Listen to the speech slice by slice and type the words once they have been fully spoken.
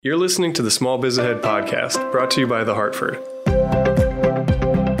You're listening to the Small Biz Ahead podcast, brought to you by The Hartford.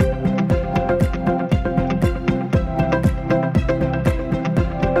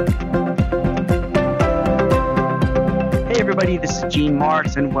 Hey everybody, this is Gene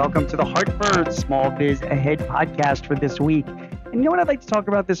Marks, and welcome to The Hartford Small Biz Ahead podcast for this week. And you know what I'd like to talk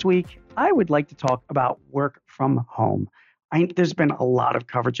about this week? I would like to talk about work from home. There's been a lot of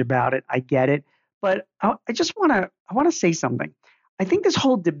coverage about it. I get it, but I want to say something. I think this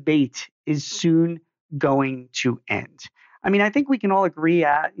whole debate is soon going to end. I mean, I think we can all agree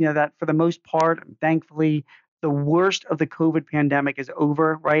that for the most part, and thankfully, the worst of the COVID pandemic is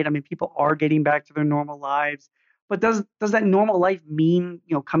over, right? I mean, people are getting back to their normal lives. But does that normal life mean,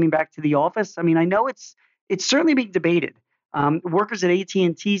 coming back to the office? I mean, I know it's certainly being debated. Workers at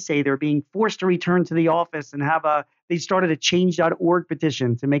AT&T say they're being forced to return to the office and they started a change.org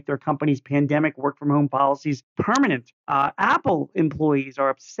petition to make their company's pandemic work from home policies permanent. Apple employees are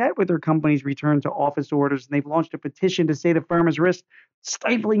upset with their company's return to office orders, and they've launched a petition to say the firm has risked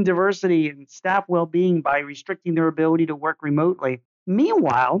stifling diversity and staff well-being by restricting their ability to work remotely.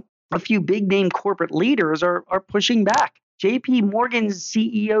 Meanwhile, a few big name corporate leaders are pushing back. JP Morgan's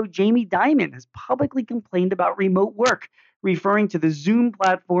CEO Jamie Dimon has publicly complained about remote work, referring to the Zoom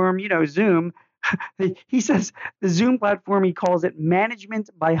platform, Zoom. He says the Zoom platform, he calls it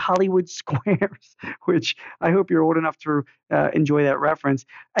management by Hollywood Squares, which I hope you're old enough to enjoy that reference.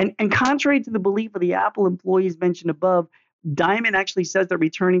 And contrary to the belief of the Apple employees mentioned above, Dimon actually says that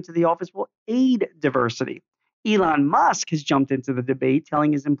returning to the office will aid diversity. Elon Musk has jumped into the debate,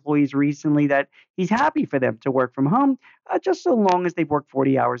 telling his employees recently that he's happy for them to work from home, just so long as they work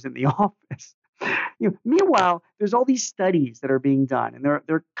 40 hours in the office. Meanwhile, there's all these studies that are being done, and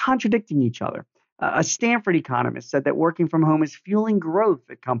they're contradicting each other. A Stanford economist said that working from home is fueling growth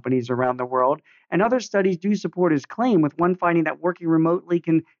at companies around the world, and other studies do support his claim, with one finding that working remotely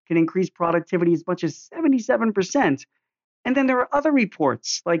can increase productivity as much as 77%. And then there are other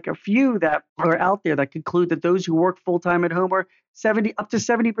reports, like a few that are out there, that conclude that those who work full-time at home are up to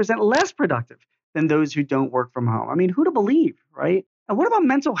 70% less productive than those who don't work from home. I mean, who to believe, right? And what about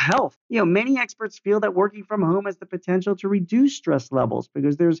mental health? Many experts feel that working from home has the potential to reduce stress levels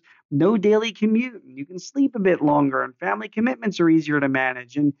because there's no daily commute, and you can sleep a bit longer, and family commitments are easier to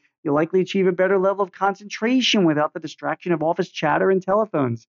manage, and you'll likely achieve a better level of concentration without the distraction of office chatter and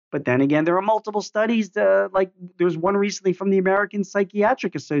telephones. But then again, there are multiple studies, like there's one recently from the American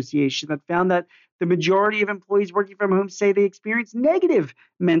Psychiatric Association that found that the majority of employees working from home say they experience negative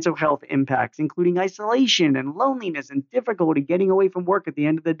mental health impacts, including isolation and loneliness and difficulty getting away from work at the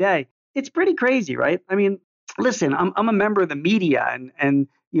end of the day. It's pretty crazy, right? I mean, listen, I'm a member of the media, and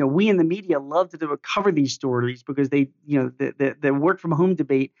we in the media love to cover these stories because the work from home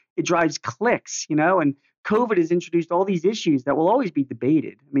debate, it drives clicks, and COVID has introduced all these issues that will always be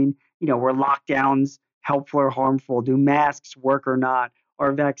debated. I mean, were lockdowns helpful or harmful? Do masks work or not?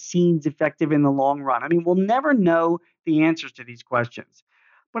 Are vaccines effective in the long run? I mean, we'll never know the answers to these questions.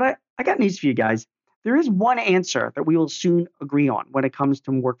 But I got news for you guys. There is one answer that we will soon agree on when it comes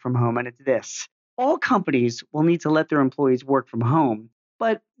to work from home, and it's this. All companies will need to let their employees work from home,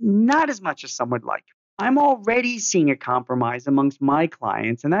 but not as much as some would like. I'm already seeing a compromise amongst my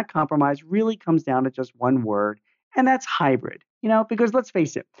clients, and that compromise really comes down to just one word, and that's hybrid. Because let's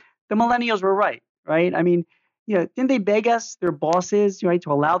face it, the millennials were right? I mean, didn't they beg us, their bosses, to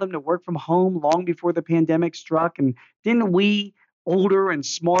allow them to work from home long before the pandemic struck? And didn't we, older and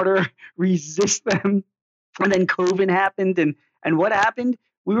smarter, resist them? And then COVID happened, and what happened?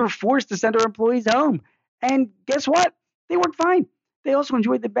 We were forced to send our employees home. And guess what? They worked fine. They also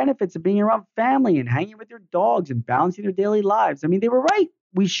enjoyed the benefits of being around family and hanging with their dogs and balancing their daily lives. I mean, they were right.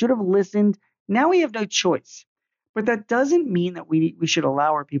 We should have listened. Now we have no choice. But that doesn't mean that we should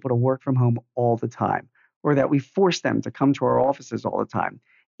allow our people to work from home all the time, or that we force them to come to our offices all the time.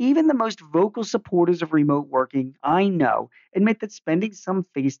 Even the most vocal supporters of remote working, I know, admit that spending some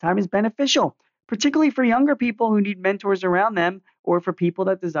face time is beneficial, particularly for younger people who need mentors around them, or for people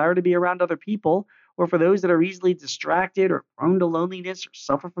that desire to be around other people, or for those that are easily distracted or prone to loneliness or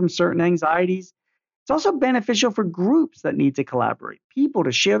suffer from certain anxieties. It's also beneficial for groups that need to collaborate, people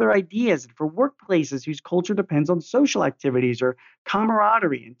to share their ideas, and for workplaces whose culture depends on social activities or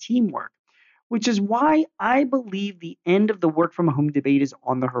camaraderie and teamwork, which is why I believe the end of the work from home debate is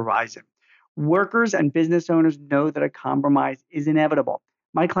on the horizon. Workers and business owners know that a compromise is inevitable.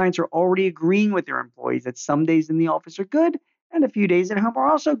 My clients are already agreeing with their employees that some days in the office are good and a few days at home are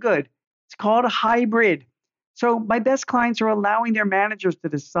also good. It's called a hybrid. So my best clients are allowing their managers to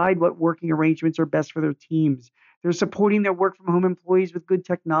decide what working arrangements are best for their teams. They're supporting their work from home employees with good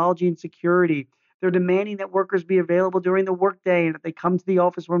technology and security. They're demanding that workers be available during the workday and that they come to the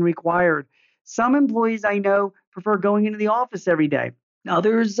office when required. Some employees I know prefer going into the office every day.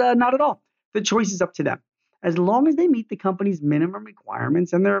 Others, not at all. The choice is up to them, as long as they meet the company's minimum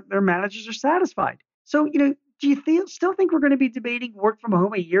requirements and their managers are satisfied. So, do you still think we're going to be debating work from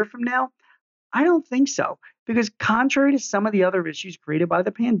home a year from now? I don't think so, because contrary to some of the other issues created by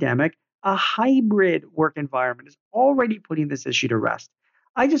the pandemic, a hybrid work environment is already putting this issue to rest.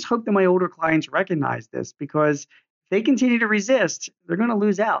 I just hope that my older clients recognize this, because if they continue to resist, they're going to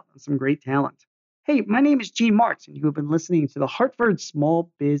lose out on some great talent. Hey, my name is Gene Martz, and you have been listening to the Hartford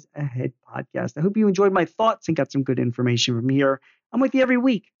Small Biz Ahead podcast. I hope you enjoyed my thoughts and got some good information from here. I'm with you every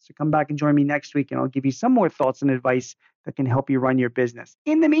week, so come back and join me next week, and I'll give you some more thoughts and advice that can help you run your business.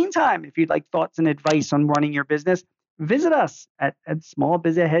 In the meantime, if you'd like thoughts and advice on running your business, visit us at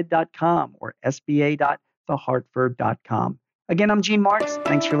smallbizahead.com or sba.thehartford.com. Again, I'm Gene Martz.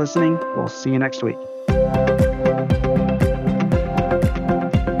 Thanks for listening. We'll see you next week.